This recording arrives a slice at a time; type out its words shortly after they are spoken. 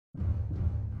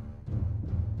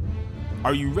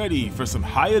Are you ready for some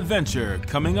high adventure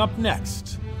coming up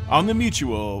next on the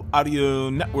Mutual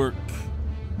Audio Network?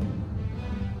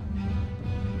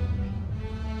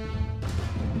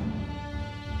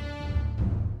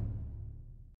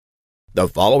 The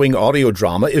following audio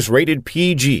drama is rated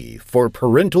PG for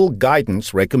parental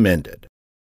guidance recommended.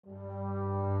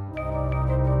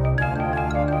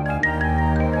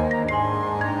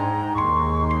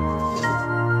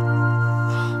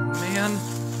 Man,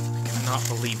 I cannot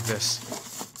believe this.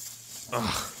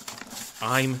 Ugh,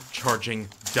 I'm charging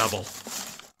double.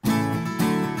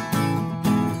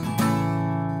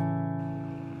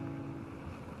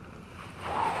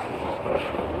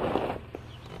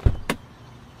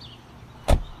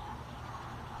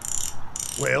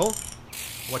 Well,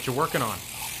 What you working on?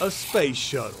 a space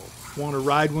shuttle. Want to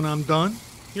ride when I'm done?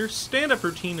 Your stand-up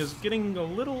routine is getting a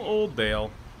little old,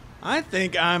 Dale. I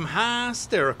think I'm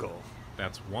hysterical.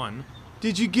 That's one.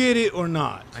 Did you get it or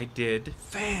not? I did.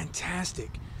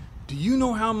 Fantastic. Do you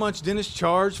know how much Dennis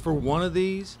charged for one of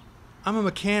these? I'm a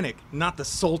mechanic, not the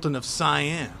Sultan of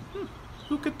Siam.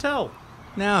 Who could tell?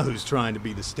 Now who's trying to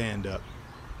be the stand-up?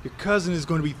 Your cousin is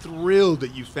going to be thrilled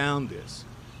that you found this.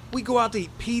 We go out to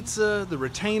eat pizza, the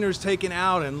retainer's taken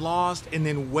out and lost, and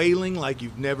then wailing like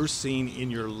you've never seen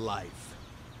in your life.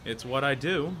 It's what I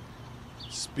do.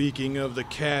 Speaking of the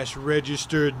cash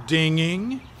register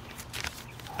dinging,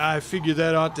 I figure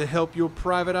that ought to help your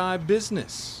private eye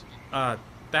business.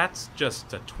 That's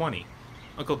just a 20.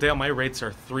 Uncle Dale, my rates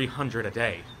are $300 a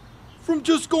day. From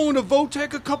just going to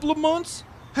Votech a couple of months?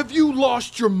 Have you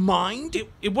lost your mind?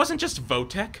 It wasn't just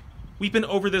Votech. We've been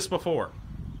over this before.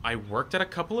 I worked at a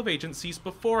couple of agencies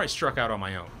before I struck out on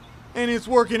my own. And it's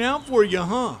working out for you,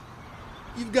 huh?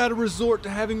 You've got to resort to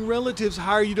having relatives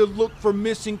hire you to look for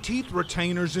missing teeth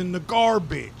retainers in the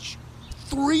garbage.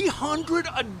 $300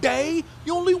 a day?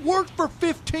 You only worked for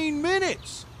 15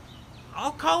 minutes.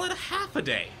 I'll call it a half a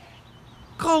day.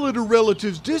 Call it a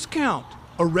relative's discount.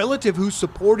 A relative who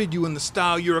supported you in the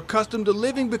style you're accustomed to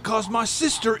living because my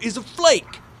sister is a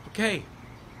flake. Okay,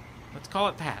 let's call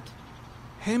it that.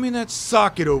 Hand me that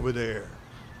socket over there.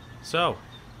 So,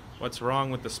 what's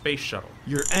wrong with the space shuttle?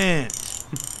 Your aunt.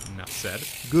 Enough said.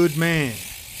 Good man.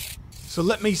 So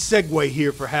let me segue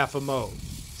here for half a mo.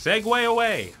 Segway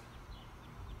away.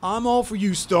 I'm all for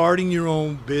you starting your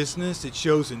own business. It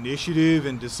shows initiative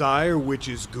and desire, which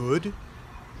is good.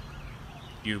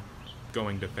 You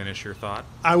going to finish your thought?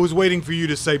 I was waiting for you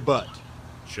to say but.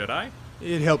 Should I?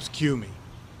 It helps cue me.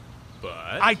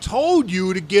 But... I told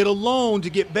you to get a loan to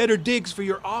get better digs for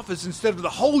your office instead of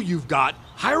the hole you've got.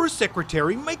 Hire a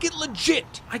secretary, make it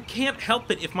legit. I can't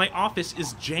help it if my office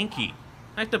is janky.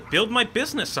 I have to build my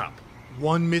business up.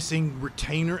 One missing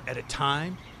retainer at a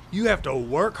time? You have to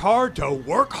work hard,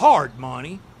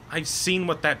 Monty. I've seen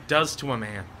what that does to a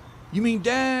man. You mean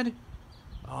Dad?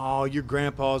 Oh, your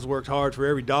grandpa's worked hard for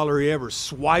every dollar he ever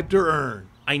swiped or earned.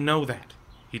 I know that.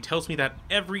 He tells me that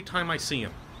every time I see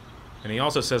him. And he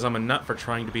also says I'm a nut for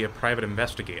trying to be a private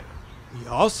investigator. He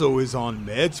also is on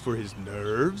meds for his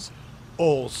nerves,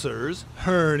 ulcers,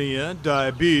 hernia,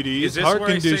 diabetes, heart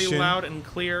condition. Is this where I say loud and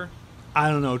clear? I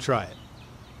don't know, try it.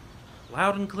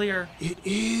 Loud and clear? It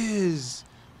is.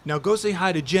 Now go say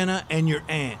hi to Jenna and your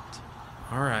aunt.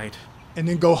 All right. And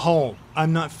then go home.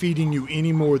 I'm not feeding you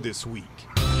any more this week.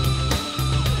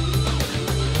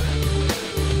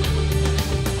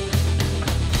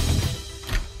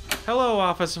 Hello,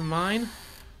 office of mine.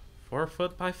 4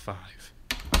 foot by 5.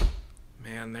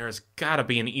 Man, there's gotta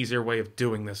be an easier way of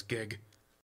doing this gig.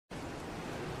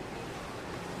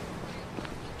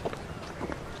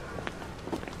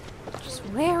 Just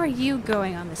where are you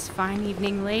going on this fine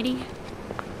evening, lady?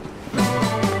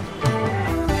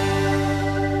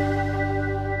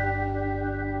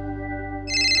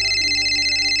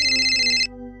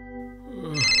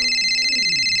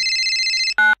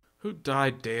 Who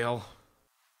died, Dale?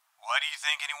 Why do you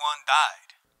think anyone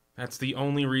died? That's the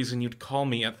only reason you'd call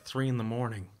me at 3 in the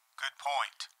morning. Good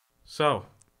point. So,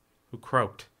 who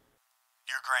croaked?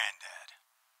 Your granddad.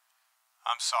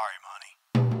 I'm sorry, Monty.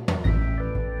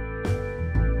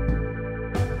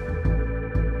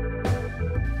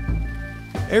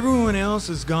 Everyone else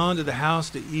has gone to the house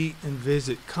to eat and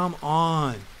visit. Come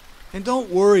on. And don't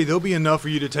worry, there'll be enough for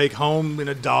you to take home in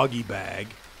a doggy bag.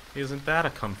 Isn't that a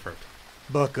comfort?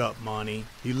 Buck up, Monty.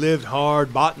 He lived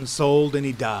hard, bought and sold, and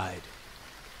he died.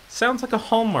 Sounds like a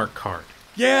Hallmark card.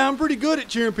 Yeah, I'm pretty good at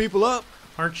cheering people up.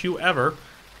 Aren't you ever?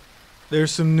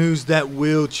 There's some news that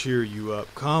will cheer you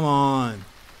up. Come on.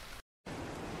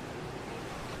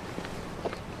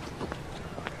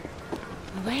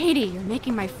 Lady, you're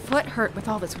making my foot hurt with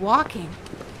all this walking.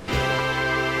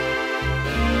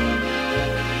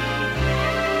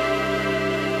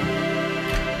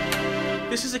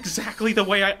 This is exactly the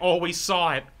way I always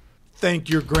saw it. Thank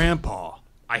your grandpa.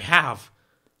 I have.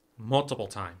 Multiple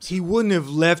times. He wouldn't have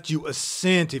left you a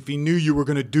cent if he knew you were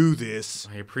going to do this.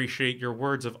 I appreciate your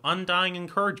words of undying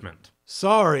encouragement.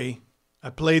 Sorry, I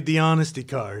played the honesty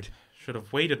card. Should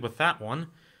have waited with that one.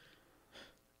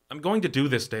 I'm going to do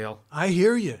this, Dale. I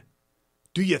hear you.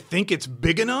 Do you think it's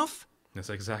big enough? It's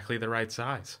exactly the right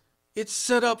size. It's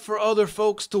set up for other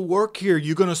folks to work here.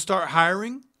 You going to start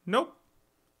hiring? Nope.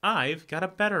 I've got a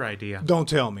better idea. Don't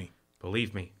tell me.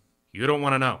 Believe me, you don't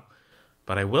want to know.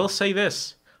 But I will say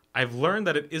this. I've learned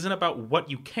that it isn't about what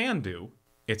you can do.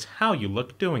 It's how you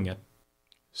look doing it.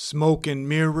 Smoke and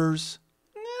mirrors?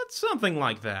 It's something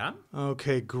like that.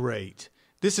 Okay, great.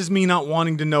 This is me not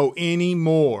wanting to know any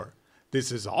more.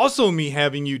 This is also me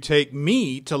having you take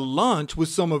me to lunch with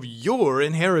some of your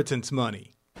inheritance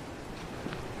money.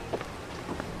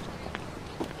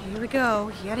 Here we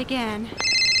go, yet again.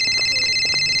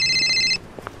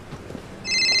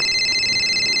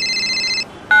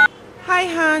 Hi,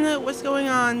 hon. What's going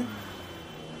on?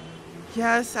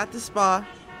 Yes, at the spa.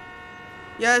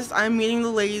 Yes, I'm meeting the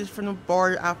ladies from the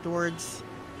bar afterwards.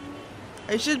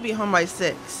 I should be home by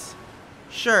 6.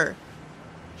 Sure,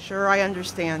 I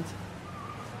understand.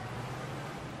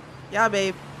 Yeah,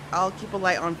 babe. I'll keep a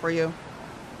light on for you.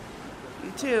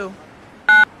 You too.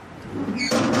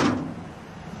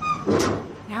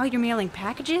 Now you're mailing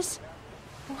packages?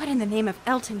 What in the name of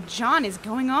Elton John is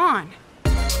going on?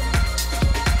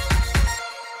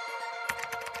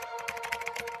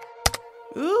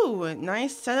 Ooh,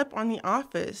 nice setup on the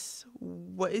office.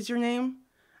 What is your name?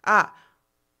 Ah,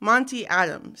 Monty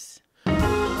Adams.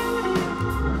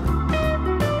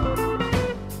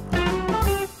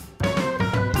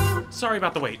 Sorry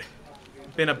about the wait.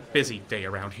 Been a busy day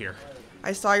around here.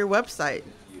 I saw your website.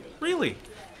 Really?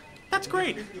 That's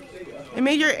great. It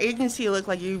made your agency look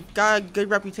like you've got a good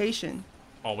reputation.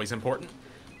 Always important.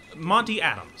 Monty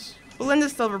Adams. Belinda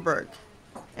Silverberg.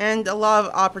 And a lot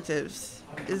of operatives.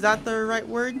 Is that the right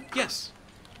word? Yes.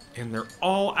 And they're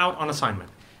all out on assignment.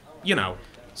 You know,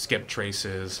 skip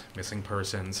traces, missing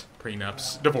persons,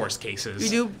 prenups, divorce cases.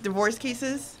 You do divorce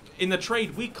cases? In the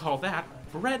trade, we call that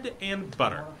bread and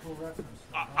butter.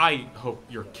 I hope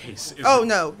your case is... Oh,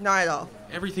 no, not at all.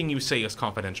 Everything you say is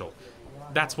confidential.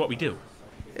 That's what we do.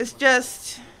 It's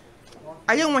just...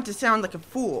 I don't want to sound like a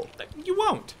fool. You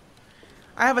won't.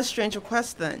 I have a strange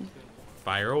request then.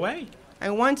 Fire away. I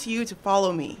want you to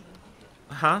follow me.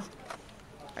 Huh?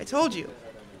 I told you.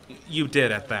 You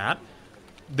did at that.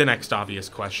 The next obvious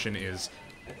question is,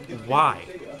 why?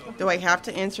 Do I have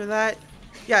to answer that?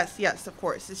 Yes, of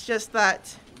course. It's just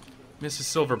that... Mrs.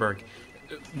 Silverberg.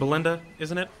 Belinda,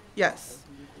 isn't it? Yes.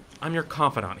 I'm your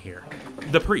confidant here.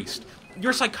 The priest.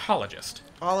 Your psychologist.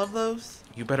 All of those?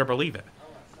 You better believe it.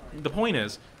 The point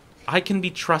is, I can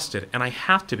be trusted, and I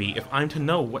have to be if I'm to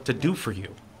know what to do for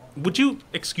you. Would you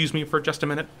excuse me for just a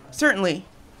minute? Certainly.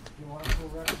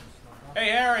 Hey,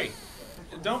 Harry.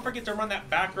 Don't forget to run that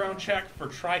background check for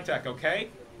Tritech, okay?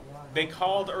 They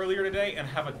called earlier today and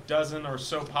have a dozen or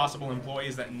so possible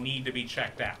employees that need to be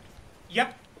checked out.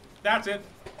 Yep, that's it.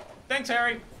 Thanks,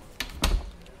 Harry.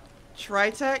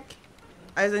 Tritech?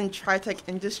 As in Tritech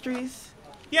Industries?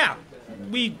 Yeah,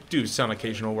 we do some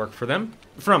occasional work for them,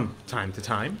 from time to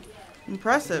time.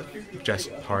 Impressive.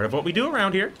 Just part of what we do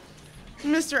around here.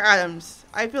 Mr. Adams,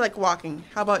 I feel like walking.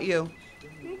 How about you?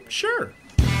 Sure.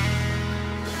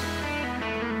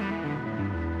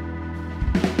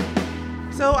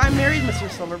 So I married Mr.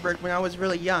 Silverberg when I was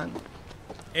really young.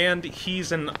 And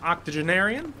he's an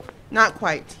octogenarian? Not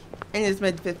quite. In his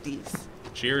mid-50s.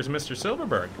 Cheers, Mr.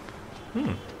 Silverberg.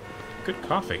 Good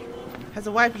coffee. Has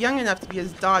a wife young enough to be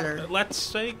his daughter. Let's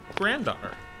say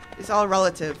granddaughter. It's all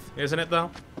relative. Isn't it, though?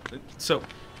 So,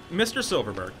 Mr.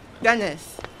 Silverberg.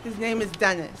 Dennis. His name is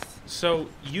Dennis. So,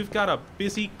 you've got a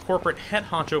busy corporate head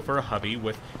honcho for a hubby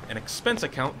with an expense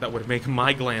account that would make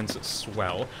my glands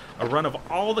swell, a run of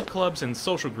all the clubs and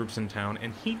social groups in town,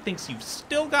 and he thinks you've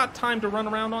still got time to run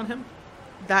around on him?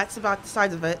 That's about the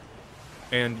size of it.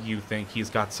 And you think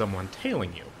he's got someone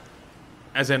tailing you?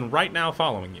 As in right now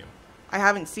following you? I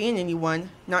haven't seen anyone.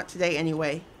 Not today,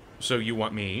 anyway. So you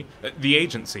want me, the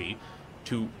agency,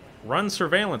 to run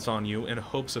surveillance on you in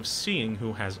hopes of seeing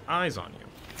who has eyes on you?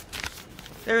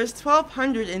 There's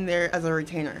 1,200 in there as a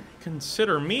retainer.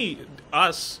 Consider me,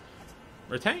 us,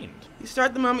 retained. You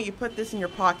start the moment you put this in your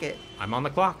pocket. I'm on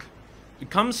the clock.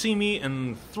 Come see me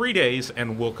in 3 days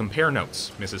and we'll compare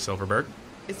notes, Mrs. Silverberg.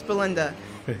 It's Belinda.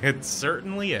 It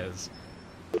certainly is.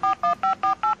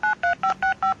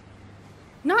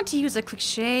 Not to use a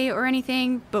cliche or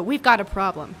anything, but we've got a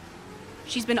problem.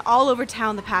 She's been all over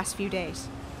town the past few days.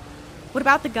 What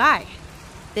about the guy?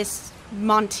 This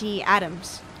Monty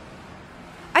Adams.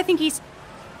 I think he's...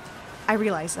 I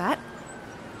realize that.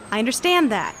 I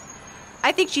understand that.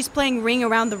 I think she's playing Ring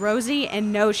Around the Rosie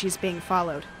and knows she's being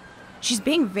followed. She's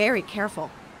being very careful.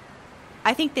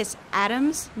 I think this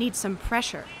Adams needs some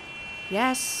pressure.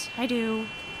 Yes, I do.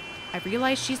 I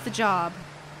realize she's the job.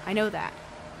 I know that.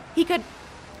 He could...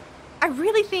 I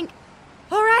really think...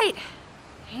 All right,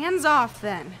 hands off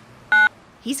then.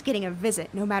 He's getting a visit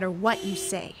no matter what you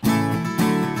say.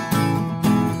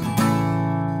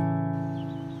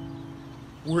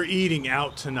 We're eating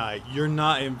out tonight. You're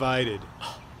not invited.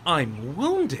 I'm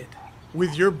wounded.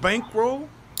 With your bankroll?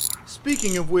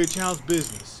 Speaking of which, how's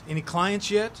business? Any clients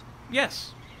yet?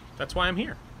 Yes, that's why I'm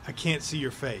here. I can't see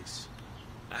your face.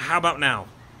 How about now?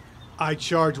 I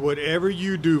charge whatever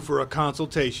you do for a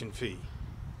consultation fee.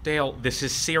 Dale, this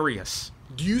is serious.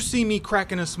 Do you see me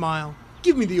cracking a smile?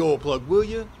 Give me the oil plug, will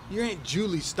you? Your Aunt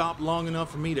Julie stopped long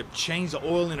enough for me to change the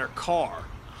oil in her car.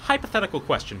 Hypothetical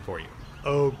question for you.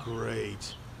 Oh,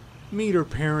 great. Meet her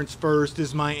parents first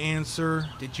is my answer.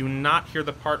 Did you not hear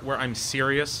the part where I'm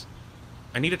serious?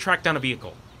 I need to track down a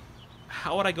vehicle.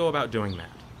 How would I go about doing that?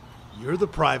 You're the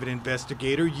private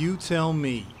investigator, you tell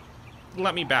me.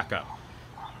 Let me back up.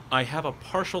 I have a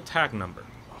partial tag number.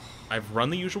 I've run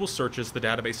the usual searches the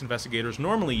database investigators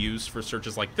normally use for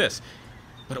searches like this,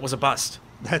 but it was a bust.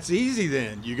 That's easy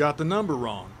then. You got the number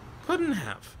wrong. Couldn't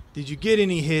have. Did you get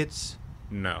any hits?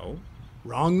 No.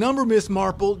 Wrong number, Miss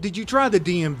Marple. Did you try the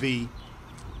DMV?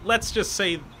 Let's just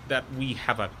say that we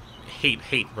have a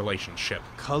hate-hate relationship.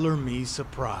 Color me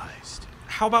surprised.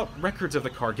 How about records of the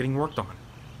car getting worked on?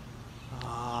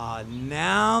 Ah,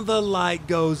 now the light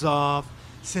goes off.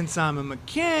 Since I'm a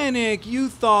mechanic, you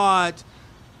thought...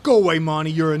 Go away,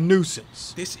 Monty, you're a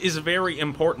nuisance. This is very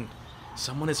important.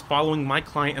 Someone is following my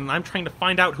client, and I'm trying to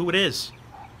find out who it is.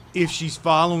 If she's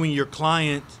following your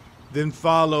client, then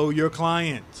follow your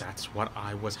client. That's what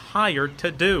I was hired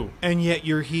to do. And yet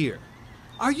you're here.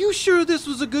 Are you sure this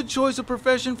was a good choice of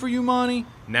profession for you, Monty?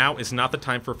 Now is not the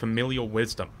time for familial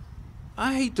wisdom.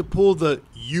 I hate to pull the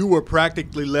 "you were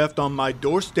practically left on my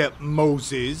doorstep,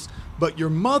 Moses," but your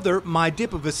mother, my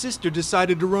dip of a sister,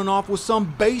 decided to run off with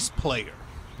some bass player.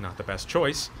 Not the best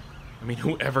choice. I mean,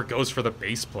 whoever goes for the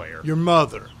bass player? Your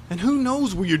mother. And who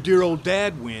knows where your dear old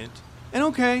dad went. And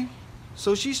okay,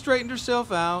 so she straightened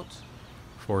herself out.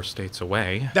 4 states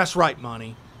away. That's right,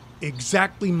 Monty.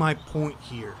 Exactly my point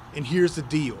here. And here's the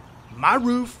deal. My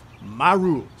roof, my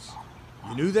rules.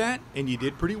 You knew that, and you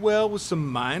did pretty well with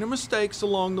some minor mistakes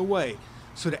along the way.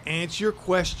 So to answer your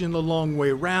question the long way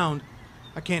around,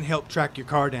 I can't help track your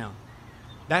car down.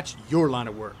 That's your line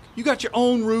of work. You got your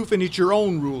own roof and it's your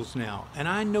own rules now. And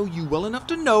I know you well enough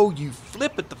to know you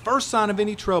flip at the first sign of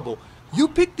any trouble. You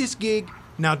pick this gig,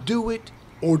 now do it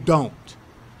or don't.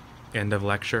 End of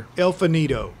lecture. El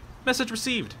finito. Message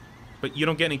received. But you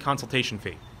don't get any consultation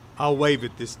fee. I'll waive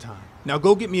it this time. Now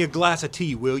go get me a glass of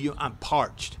tea, will you? I'm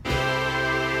parched.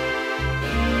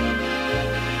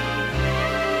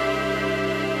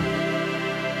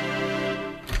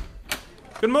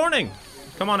 Good morning.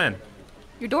 Come on in.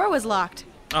 Your door was locked.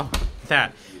 Oh,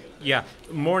 that. Yeah,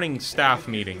 morning staff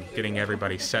meeting, getting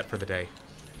everybody set for the day.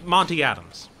 Monty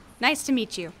Adams. Nice to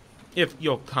meet you. If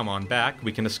you'll come on back,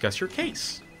 we can discuss your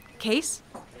case. Case?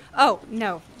 Oh,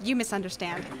 no, you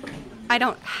misunderstand. I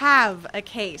don't have a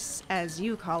case, as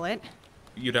you call it.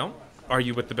 You don't? Are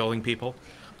you with the building people?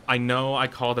 I know I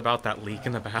called about that leak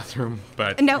in the bathroom,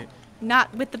 but... No,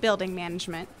 not with the building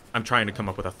management. I'm trying to come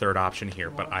up with a third option here,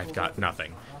 but I've got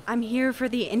nothing. I'm here for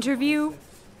the interview.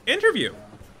 Interview?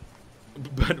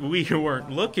 But we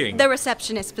weren't looking. The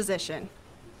receptionist position.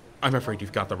 I'm afraid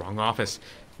you've got the wrong office.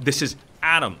 This is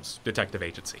Adams Detective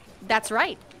Agency. That's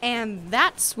right. And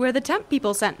that's where the temp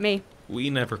people sent me. We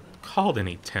never called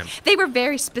any temp. They were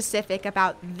very specific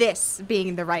about this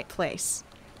being the right place.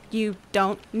 You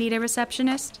don't need a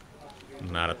receptionist?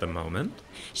 Not at the moment.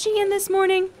 She in this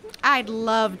morning? I'd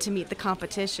love to meet the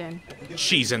competition.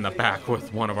 She's in the back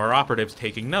with one of our operatives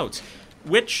taking notes.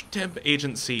 Which temp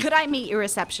agency... Could I meet your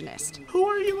receptionist? Who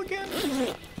are you again?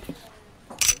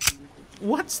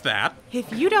 What's that?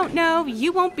 If you don't know,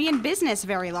 you won't be in business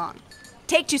very long.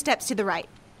 Take 2 steps to the right.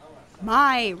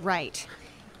 My right.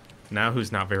 Now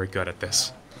who's not very good at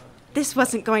this? This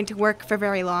wasn't going to work for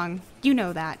very long. You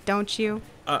know that, don't you?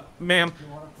 Ma'am,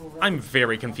 I'm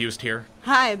very confused here.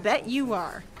 I bet you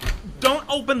are. Don't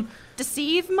open...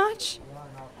 Deceive much?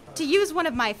 To use one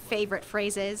of my favorite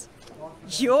phrases,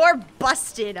 you're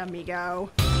busted,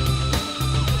 amigo.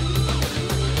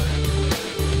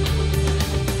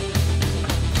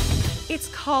 It's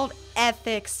called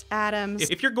ethics, Adams.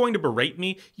 If you're going to berate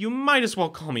me, you might as well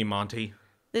call me Monty.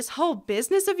 This whole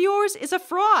business of yours is a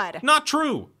fraud. Not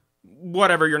true.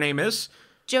 Whatever your name is.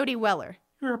 Jody Weller.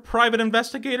 You're a private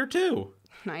investigator, too.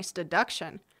 Nice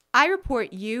deduction. I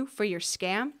report you for your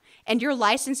scam, and your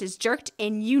license is jerked,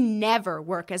 and you never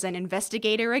work as an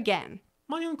investigator again.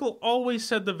 My uncle always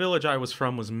said the village I was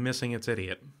from was missing its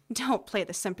idiot. Don't play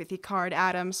the sympathy card,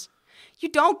 Adams. You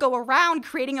don't go around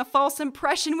creating a false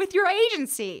impression with your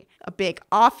agency. A big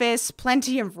office,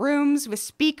 plenty of rooms with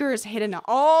speakers hidden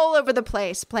all over the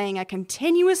place, playing a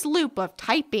continuous loop of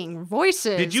typing,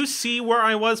 voices. Did you see where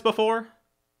I was before?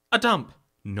 A dump.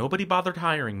 Nobody bothered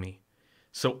hiring me.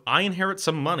 So I inherit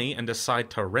some money and decide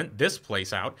to rent this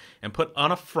place out and put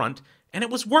on a front, and it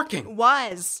was working.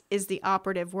 Was is the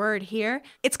operative word here.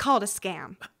 It's called a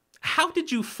scam. How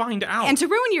did you find out? And to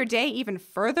ruin your day even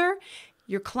further,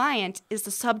 your client is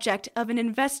the subject of an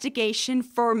investigation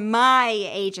for my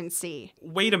agency.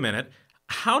 Wait a minute.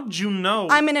 How'd you know?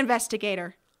 I'm an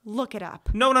investigator. Look it up.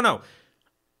 No.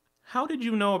 How did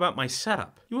you know about my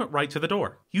setup? You went right to the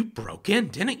door. You broke in,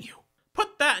 didn't you?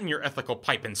 Put that in your ethical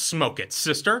pipe and smoke it,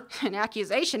 sister. An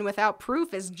accusation without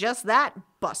proof is just that,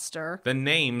 Buster. The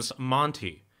name's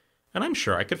Monty, and I'm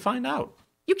sure I could find out.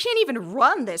 You can't even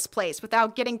run this place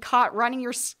without getting caught running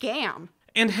your scam.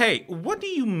 And hey, what do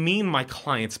you mean my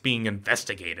client's being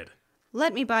investigated?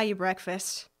 Let me buy you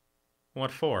breakfast.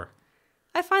 What for?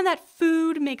 I find that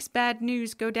food makes bad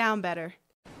news go down better.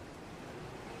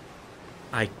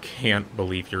 I can't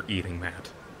believe you're eating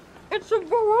that. It's a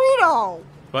burrito!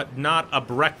 But not a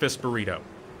breakfast burrito.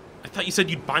 I thought you said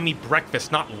you'd buy me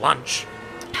breakfast, not lunch.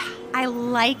 I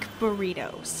like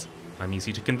burritos. I'm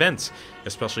easy to convince,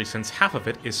 especially since half of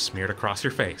it is smeared across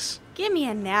your face. Give me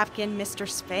a napkin, Mr.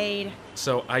 Spade.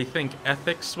 So I think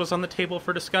ethics was on the table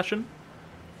for discussion?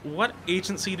 What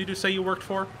agency did you say you worked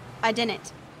for? I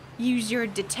didn't. Use your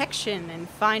detection and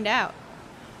find out.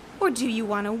 Or do you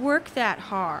want to work that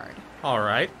hard? All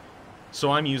right.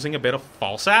 So I'm using a bit of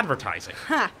false advertising.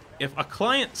 Ha! If a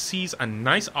client sees a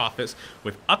nice office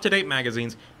with up-to-date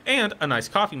magazines and a nice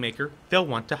coffee maker, they'll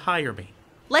want to hire me.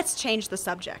 Let's change the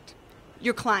subject.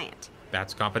 Your client.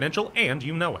 That's confidential, and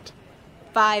you know it.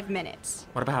 5 minutes.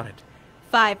 What about it?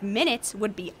 5 minutes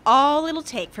would be all it'll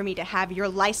take for me to have your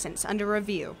license under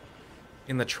review.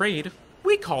 In the trade,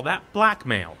 we call that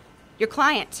blackmail. Your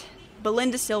client,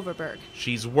 Belinda Silverberg.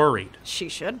 She's worried. She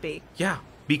should be. Yeah,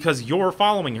 because you're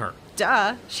following her.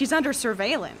 Duh, she's under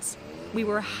surveillance. We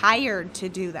were hired to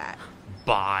do that.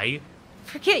 By?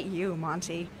 Forget you,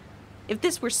 Monty. If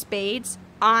this were Spades,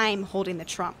 I'm holding the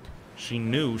trump. She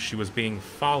knew she was being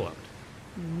followed.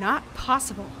 Not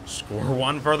possible. Score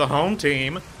one for the home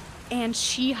team. And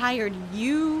she hired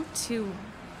you to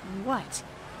what?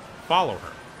 Follow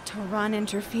her. To run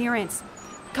interference.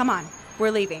 Come on,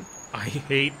 we're leaving. I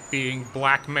hate being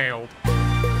blackmailed.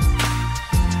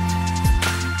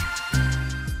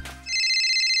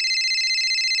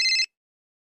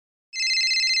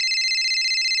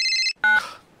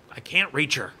 I can't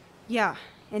reach her. Yeah,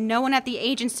 and no one at the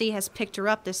agency has picked her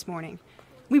up this morning.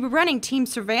 We were running team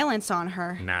surveillance on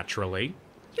her. Naturally.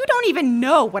 You don't even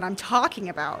know what I'm talking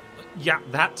about. Yeah,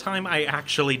 that time I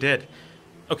actually did.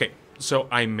 Okay, so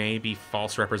I may be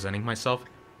false representing myself.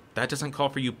 That doesn't call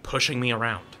for you pushing me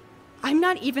around. I'm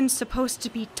not even supposed to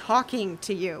be talking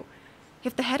to you.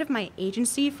 If the head of my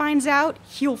agency finds out,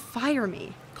 he'll fire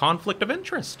me. Conflict of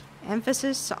interest.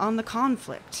 Emphasis on the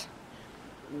conflict.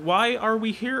 Why are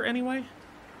we here anyway?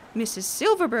 Mrs.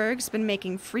 Silverberg's been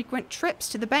making frequent trips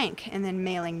to the bank and then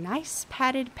mailing nice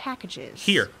padded packages.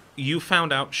 Here, you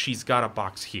found out she's got a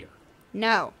box here.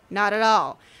 No, not at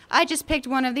all. I just picked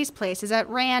one of these places at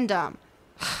random.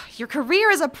 Your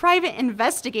career as a private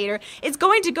investigator is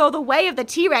going to go the way of the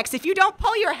T-Rex if you don't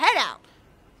pull your head out.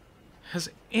 Has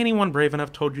anyone brave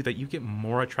enough told you that you get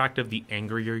more attractive the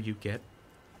angrier you get?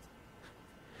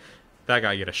 That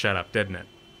got you to shut up, didn't it?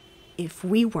 If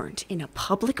we weren't in a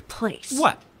public place...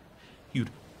 What? You'd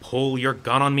pull your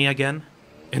gun on me again?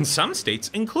 In some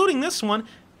states, including this one,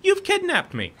 you've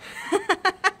kidnapped me.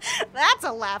 That's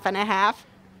a laugh and a half.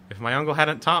 If my uncle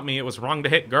hadn't taught me it was wrong to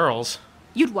hit girls.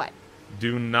 You'd what?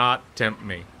 Do not tempt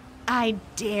me. I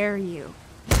dare you.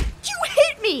 You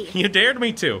hit me! You dared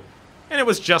me to. And it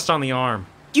was just on the arm.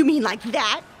 You mean like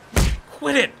that?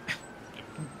 Quit it!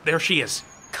 There she is.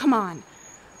 Come on.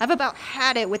 I've about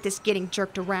had it with this getting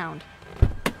jerked around.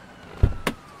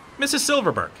 Mrs.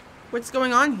 Silverberg. What's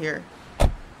going on here?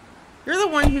 You're the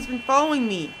one who's been following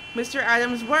me. Mr.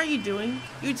 Adams, what are you doing?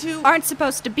 You two... Aren't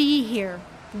supposed to be here.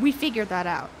 We figured that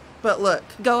out. But look.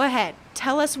 Go ahead.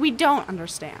 Tell us we don't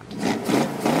understand.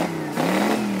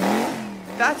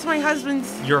 That's my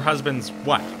husband's... Your husband's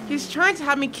what? He's trying to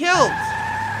have me killed.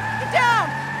 Get down!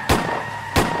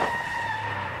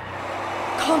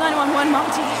 Call 911,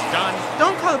 Monty. Done.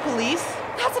 Don't call the police.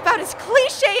 That's about as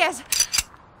cliche as...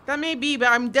 That may be, but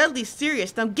I'm deadly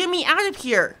serious. Now get me out of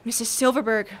here. Mrs.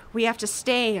 Silverberg, we have to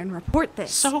stay and report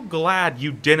this. So glad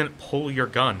you didn't pull your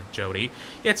gun, Jody.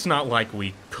 It's not like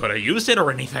we could have used it or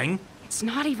anything. It's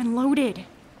not even loaded.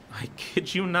 I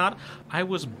kid you not, I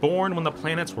was born when the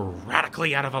planets were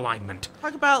radically out of alignment.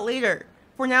 Talk about it later.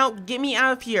 For now, get me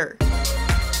out of here.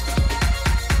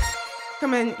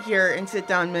 Come in here and sit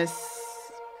down, miss...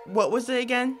 What was it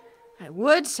again? I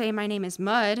would say my name is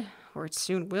Mud, or it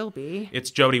soon will be.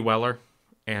 It's Jody Weller,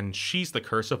 and she's the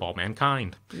curse of all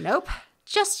mankind. Nope,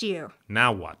 just you.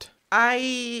 Now what?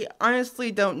 I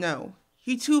honestly don't know.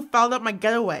 You two fouled up my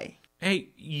getaway. Hey,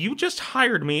 you just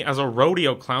hired me as a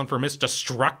rodeo clown for Miss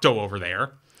Destructo over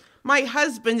there. My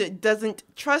husband doesn't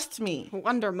trust me.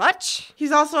 Wonder much?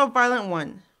 He's also a violent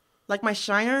one. Like my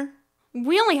shiner?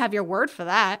 We only have your word for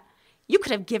that. You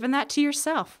could have given that to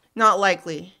yourself. Not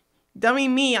likely. Dummy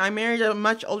me, I married a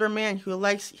much older man who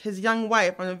likes his young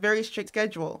wife on a very strict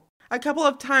schedule. A couple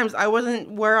of times I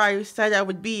wasn't where I said I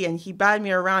would be, and he batted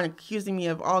me around, accusing me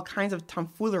of all kinds of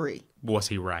tomfoolery. Was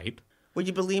he right? Would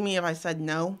you believe me if I said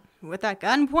no? With that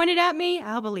gun pointed at me,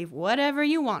 I'll believe whatever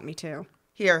you want me to.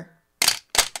 Here.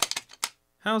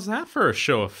 How's that for a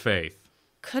show of faith?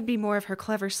 Could be more of her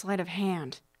clever sleight of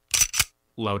hand.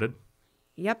 Loaded.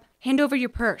 Yep. Hand over your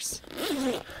purse.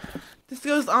 This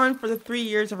goes on for the 3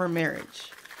 years of our marriage.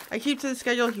 I keep to the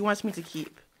schedule he wants me to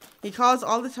keep. He calls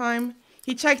all the time.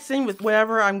 He checks in with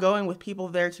wherever I'm going with people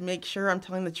there to make sure I'm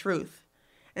telling the truth.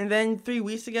 And then 3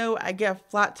 weeks ago, I get a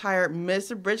flat tire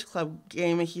Mr. Bridge Club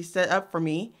game he set up for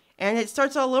me, and it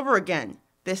starts all over again.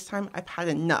 This time, I've had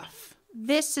enough.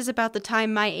 This is about the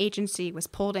time my agency was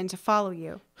pulled in to follow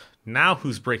you. Now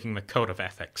who's breaking the code of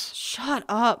ethics? Shut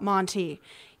up, Monty.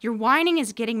 Your whining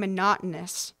is getting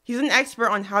monotonous. He's an expert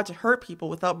on how to hurt people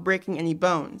without breaking any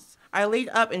bones. I laid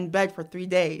up in bed for 3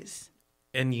 days.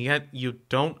 And yet you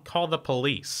don't call the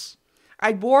police.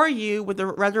 I'd bore you with the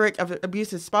rhetoric of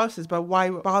abusive spouses, but why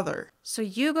bother? So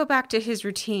you go back to his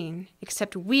routine,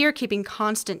 except we're keeping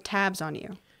constant tabs on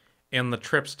you. And the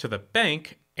trips to the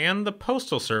bank and the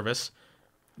postal service,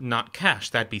 not cash,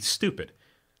 that'd be stupid.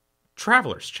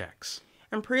 Traveler's checks.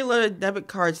 And preloaded debit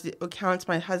cards to accounts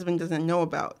my husband doesn't know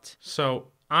about. So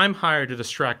I'm hired to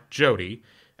distract Jody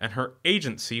and her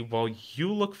agency while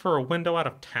you look for a window out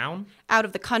of town? Out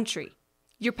of the country.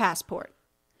 Your passport.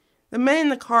 The men in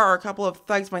the car are a couple of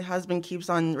thugs my husband keeps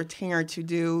on retainer to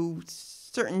do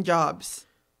certain jobs.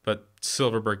 But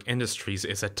Silverberg Industries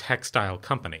is a textile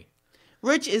company.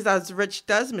 Rich is as rich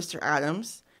does, Mr.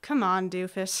 Adams. Come on,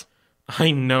 doofus.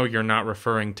 I know you're not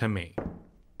referring to me.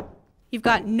 You've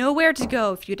got nowhere to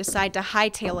go if you decide to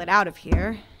hightail it out of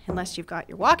here, unless you've got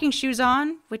your walking shoes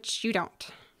on, which you don't.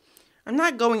 I'm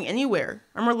not going anywhere.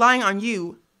 I'm relying on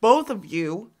you, both of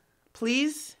you.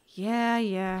 Please?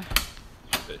 Yeah.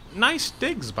 Nice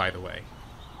digs, by the way.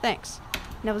 Thanks.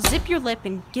 Now zip your lip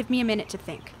and give me a minute to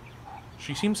think.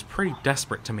 She seems pretty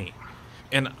desperate to me.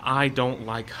 And I don't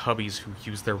like hubbies who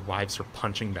use their wives for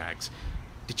punching bags.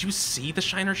 Did you see the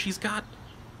shiner she's got?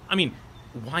 I mean,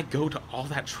 why go to all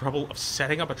that trouble of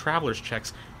setting up a traveler's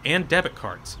checks and debit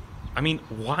cards? I mean,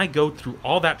 why go through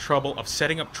all that trouble of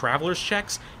setting up traveler's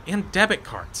checks and debit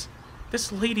cards?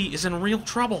 This lady is in real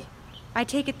trouble. I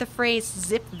take it the phrase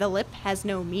zip the lip has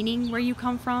no meaning where you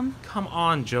come from? Come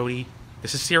on, Jody.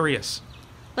 This is serious.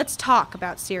 Let's talk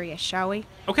about serious, shall we?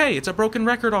 Okay, it's a broken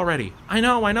record already. I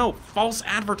know. False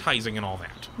advertising and all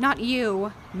that. Not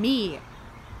you, me.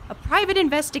 A private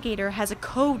investigator has a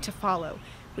code to follow,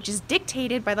 which is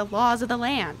dictated by the laws of the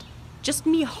land. Just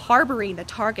me harboring the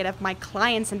target of my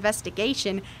client's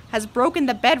investigation has broken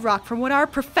the bedrock for what our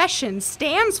profession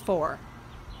stands for.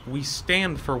 We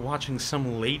stand for watching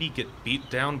some lady get beat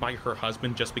down by her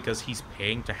husband just because he's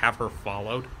paying to have her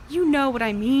followed. You know what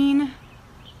I mean.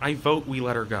 I vote we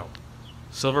let her go.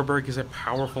 Silverberg is a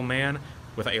powerful man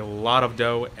with a lot of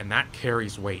dough, and that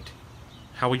carries weight.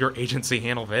 How will your agency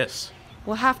handle this?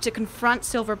 We'll have to confront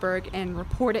Silverberg and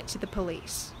report it to the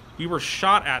police. We were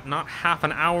shot at not half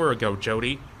an hour ago,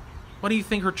 Jody. What do you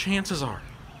think her chances are?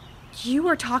 You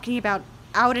were talking about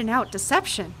out-and-out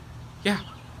deception. Yeah,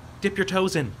 dip your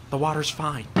toes in. The water's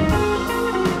fine.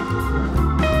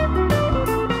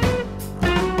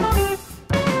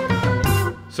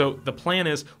 So the plan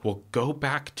is we'll go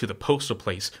back to the postal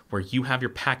place where you have your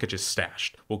packages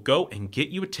stashed. We'll go and get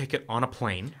you a ticket on a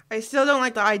plane. I still don't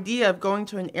like the idea of going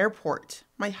to an airport.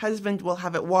 My husband will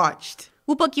have it watched.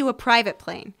 We'll book you a private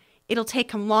plane. It'll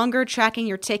take him longer tracking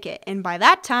your ticket, and by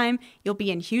that time, you'll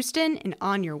be in Houston and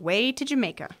on your way to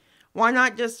Jamaica. Why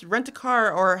not just rent a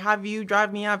car or have you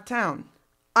drive me out of town?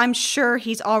 I'm sure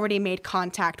he's already made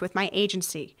contact with my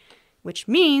agency, which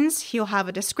means he'll have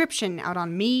a description out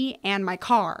on me and my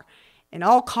car, and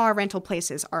all car rental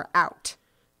places are out.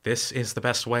 This is the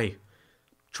best way.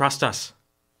 Trust us.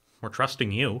 We're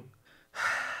trusting you.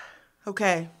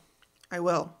 Okay, I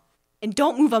will. And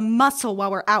don't move a muscle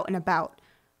while we're out and about.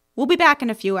 We'll be back in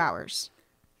a few hours.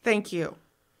 Thank you.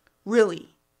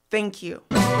 Really, thank you.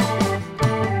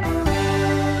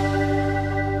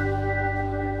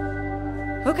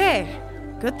 Okay,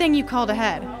 good thing you called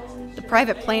ahead. The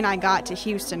private plane I got to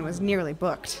Houston was nearly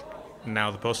booked.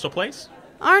 Now the postal place?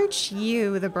 Aren't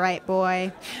you the bright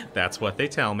boy? That's what they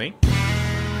tell me.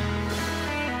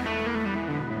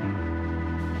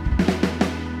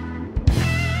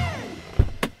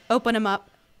 Open 'em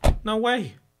up. No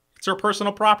way. It's her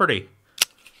personal property.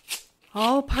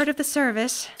 All part of the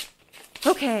service.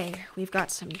 Okay, we've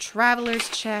got some traveler's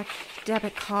check,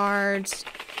 debit cards,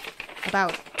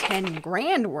 about 10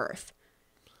 grand worth.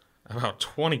 About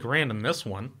 20 grand in this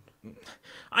one.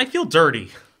 I feel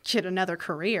dirty. Get another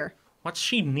career. What's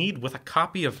she need with a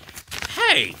copy of...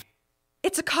 Hey!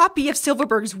 It's a copy of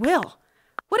Silverberg's will.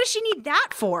 What does she need that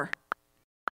for?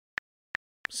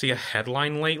 See a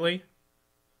headline lately?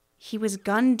 He was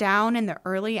gunned down in the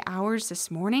early hours this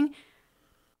morning.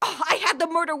 Oh, I had the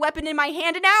murder weapon in my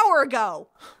hand an hour ago.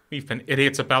 We've been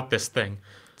idiots about this thing.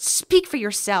 Speak for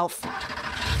yourself.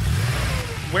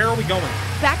 Where are we going?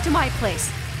 Back to my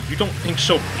place. You don't think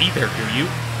she'll be there, do you?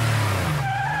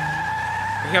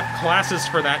 We have classes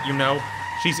for that, you know.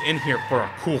 She's in here for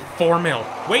a cool 4 mil.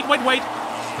 Wait.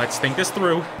 Let's think this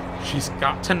through. She's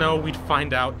got to know we'd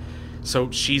find out. So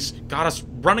she's got us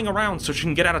running around so she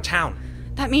can get out of town.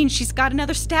 That means she's got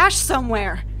another stash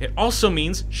somewhere. It also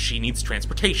means she needs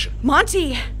transportation.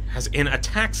 Monty! As in a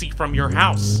taxi from your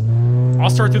house. I'll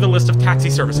start through the list of taxi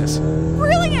services.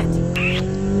 Brilliant!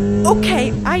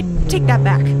 Okay, I take that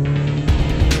back.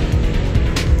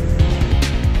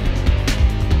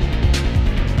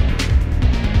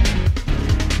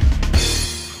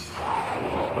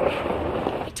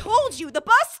 I told you, the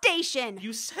bus station!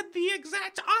 You said the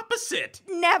exact opposite.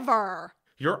 Never.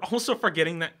 You're also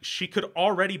forgetting that she could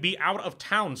already be out of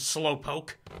town,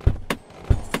 slowpoke.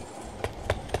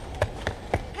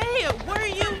 Hey, where are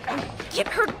you? Get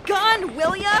her gun,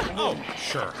 will ya? Oh,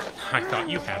 sure. I thought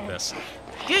you had this.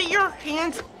 Get your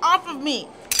hands off of me.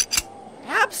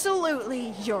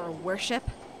 Absolutely, your worship.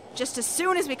 Just as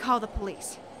soon as we call the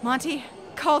police. Monty,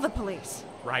 call the police.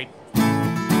 Right.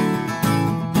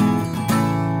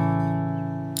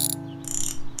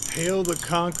 Hail the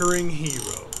conquering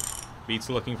hero. Beats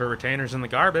looking for retainers in the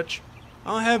garbage.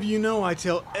 I'll have you know I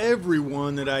tell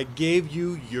everyone that I gave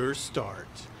you your start.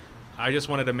 I just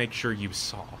wanted to make sure you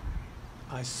saw.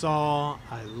 I saw,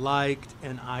 I liked,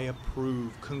 and I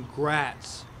approve.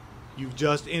 Congrats. You've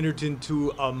just entered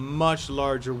into a much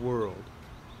larger world.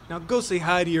 Now go say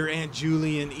hi to your Aunt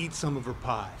Julie and eat some of her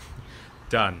pie.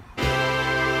 Done.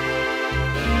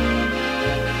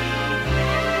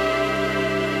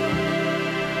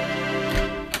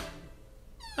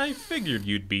 I figured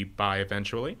you'd be by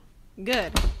eventually.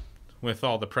 Good. With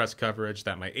all the press coverage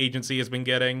that my agency has been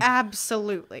getting.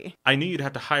 Absolutely. I knew you'd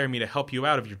have to hire me to help you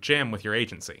out of your jam with your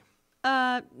agency.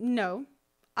 No.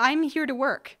 I'm here to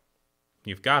work.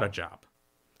 You've got a job.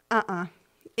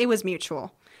 It was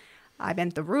mutual. I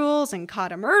bent the rules and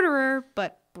caught a murderer,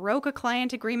 but broke a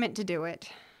client agreement to do it.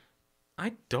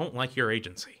 I don't like your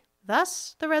agency.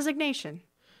 Thus, the resignation.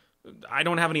 I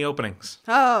don't have any openings.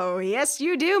 Oh, yes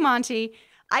you do, Monty.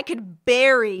 I could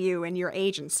bury you in your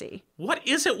agency. What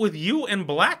is it with you and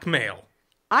blackmail?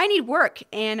 I need work,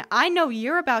 and I know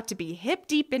you're about to be hip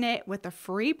deep in it with the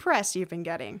free press you've been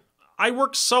getting. I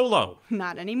work solo.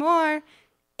 Not anymore.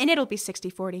 And it'll be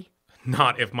 60-40.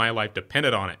 Not if my life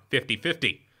depended on it.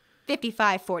 50-50.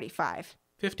 55-45.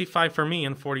 55 for me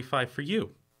and 45 for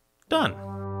you. Done.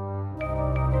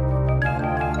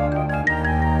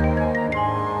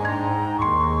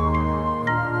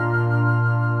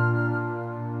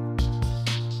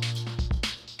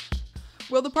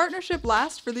 Will the partnership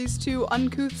last for these two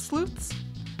uncouth sleuths?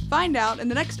 Find out in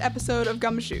the next episode of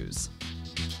Gumshoes.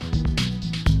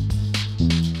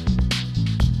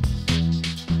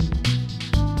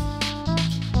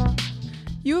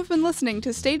 You have been listening to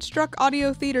Stagestruck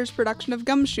Audio Theater's production of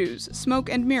Gumshoes, Smoke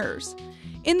and Mirrors.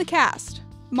 In the cast,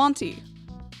 Monty,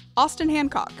 Austin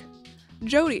Hancock,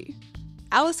 Jody,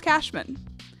 Alice Cashman,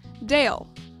 Dale,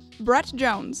 Brett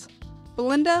Jones,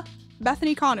 Belinda,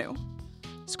 Bethany Kanu.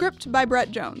 Script by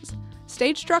Brett Jones.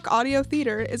 Stagestruck Audio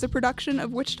Theater is a production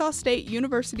of Wichita State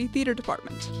University Theater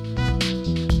Department.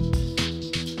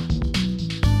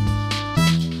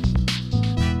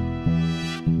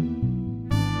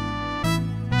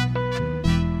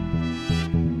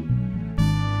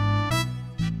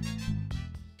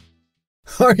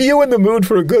 Are you in the mood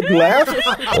for a good laugh?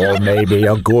 Or maybe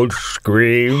a good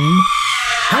scream?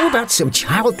 How about some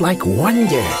childlike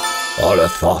wonder? Or a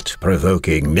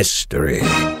thought-provoking mystery?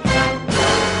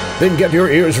 Then get your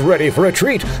ears ready for a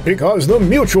treat, because the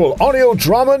Mutual Audio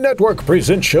Drama Network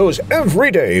presents shows every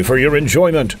day for your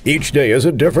enjoyment. Each day is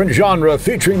a different genre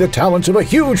featuring the talents of a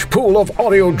huge pool of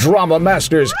audio drama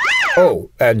masters. Oh,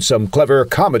 and some clever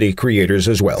comedy creators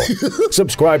as well.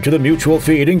 Subscribe to the Mutual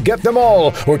feed and get them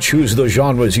all, or choose the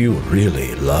genres you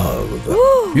really love.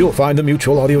 You'll find the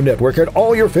Mutual Audio Network at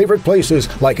all your favorite places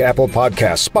like Apple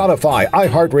Podcasts, Spotify,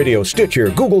 iHeartRadio, Stitcher,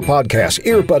 Google Podcasts,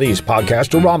 Earbuddies,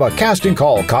 Podcastorama, Casting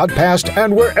Call, Codcast,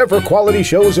 and wherever quality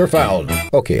shows are found.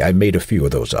 Okay, I made a few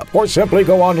of those up. Or simply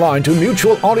go online to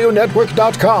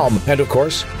mutualaudionetwork.com. And of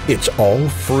course, it's all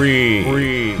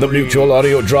free. The Mutual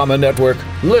Audio Drama Network.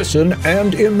 Listen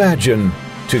and imagine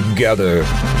together.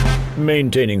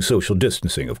 Maintaining social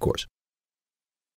distancing, of course.